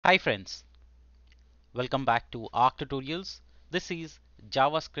Hi friends, welcome back to Arc Tutorials. This is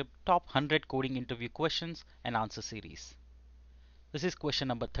JavaScript Top 100 Coding Interview Questions and Answer Series. This is question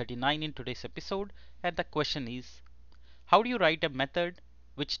number 39 in today's episode, and the question is, how do you write a method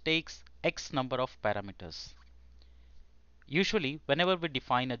which takes X number of parameters? Usually, whenever we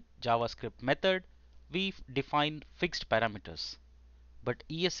define a JavaScript method, we define fixed parameters. But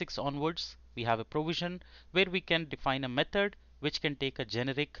ES6 onwards, we have a provision where we can define a method which can take a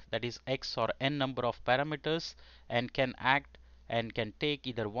generic, that is X or N number of parameters, and can act and can take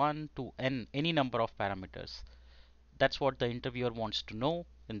either 1 to N, any number of parameters. That's what the interviewer wants to know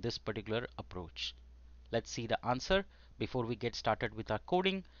in this particular approach. Let's see the answer. Before we get started with our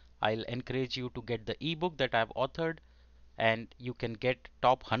coding, I'll encourage you to get the ebook that I've authored, and you can get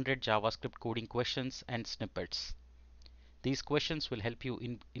top 100 JavaScript coding questions and snippets. These questions will help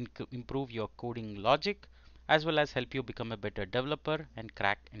you improve your coding logic, as well as help you become a better developer and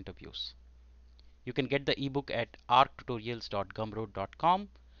crack interviews. You can get the ebook at arctutorials.gumroad.com,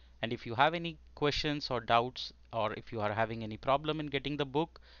 and if you have any questions or doubts, or if you are having any problem in getting the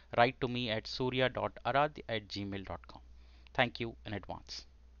book, write to me at surya.aradh@gmail.com. Thank you in advance.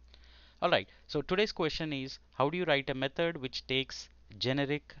 Alright, so today's question is, how do you write a method which takes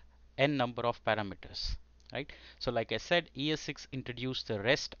generic n number of parameters? Right? So like I said, ES6 introduced the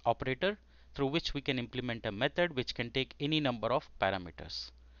REST operator through which we can implement a method which can take any number of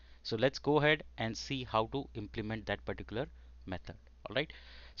parameters. So let's go ahead and see how to implement that particular method. Alright,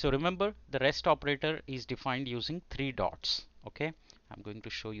 so remember, the REST operator is defined using three dots. Okay, I'm going to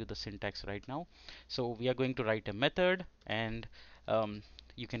show you the syntax right now. So we are going to write a method, and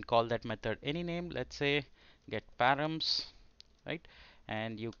you can call that method any name. Let's say get params, right?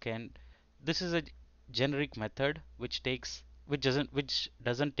 And you can, this is a generic method which takes, which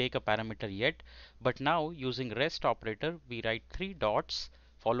doesn't take a parameter yet, but now using REST operator we write three dots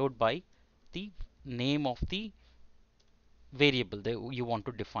followed by the name of the variable that you want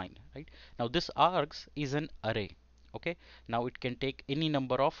to define. Right, now this args is an array. Okay, now it can take any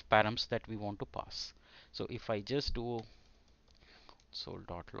number of params that we want to pass. So if I just do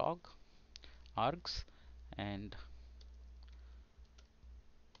console.log args, and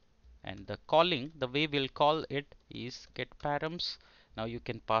the calling, the way we'll call it is get params. Now you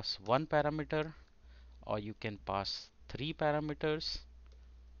can pass one parameter, or you can pass three parameters,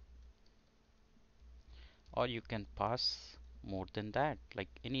 or you can pass more than that, like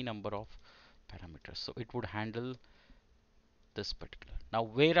any number of parameters. So it would handle this particular. Now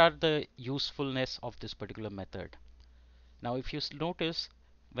where are the usefulness of this particular method? Now if you notice,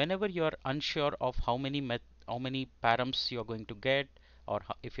 whenever you are unsure of how many params you are going to get, or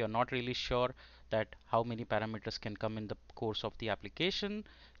if you are not really sure that how many parameters can come in the course of the application,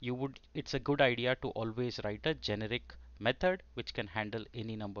 it's a good idea to always write a generic method which can handle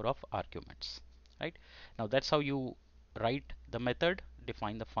any number of arguments. Right, now that's how you write the method.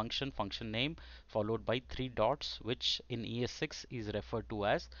 Define the function name followed by three dots, which in ES6 is referred to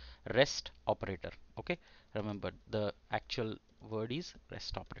as REST operator. Okay, remember the actual word is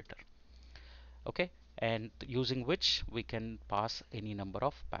REST operator. Okay, and using which we can pass any number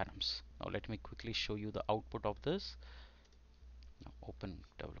of params. Now let me quickly show you the output of this. Now open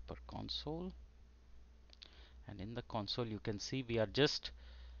developer console, and in the console you can see we are just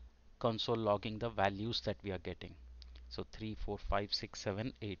console logging the values that we are getting. So 3 4 5 6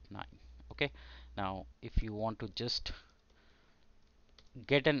 7 8 9. Okay, now if you want to just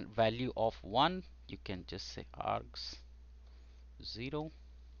get a value of 1, you can just say args 0.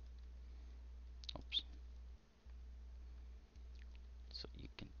 Oops. So you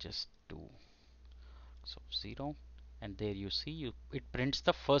can just do so 0, and there you see it prints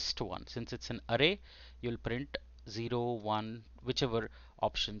the first one. Since it's an array, you'll print 0 1, whichever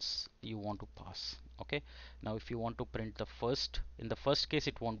options you want to pass. Okay, now if you want to print the first, in the first case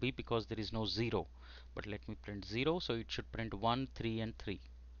it won't be because there is no 0, but let me print 0, so it should print 1 3 and 3.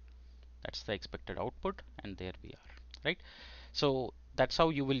 That's the expected output, and there we are. Right, so that's how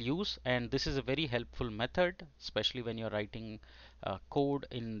you will use, and this is a very helpful method, especially when you're writing code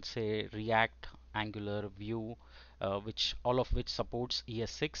in, say, React, Angular, Vue, which all of which supports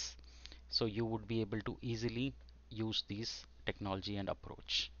ES6. So you would be able to easily use these technology and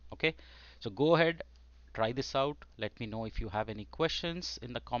approach. Okay, so go ahead, try this out. Let me know if you have any questions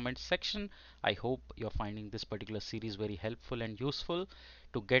in the comments section. I hope you're finding this particular series very helpful and useful.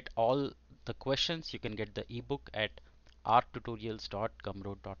 To get all the questions, you can get the ebook at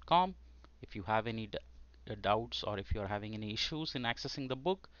arctutorials.gumroad.com. If you have any doubts, or if you are having any issues in accessing the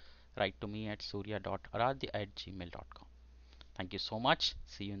book, write to me at surya.aradh@gmail.com. Thank you so much.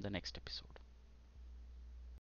 See you in the next episode.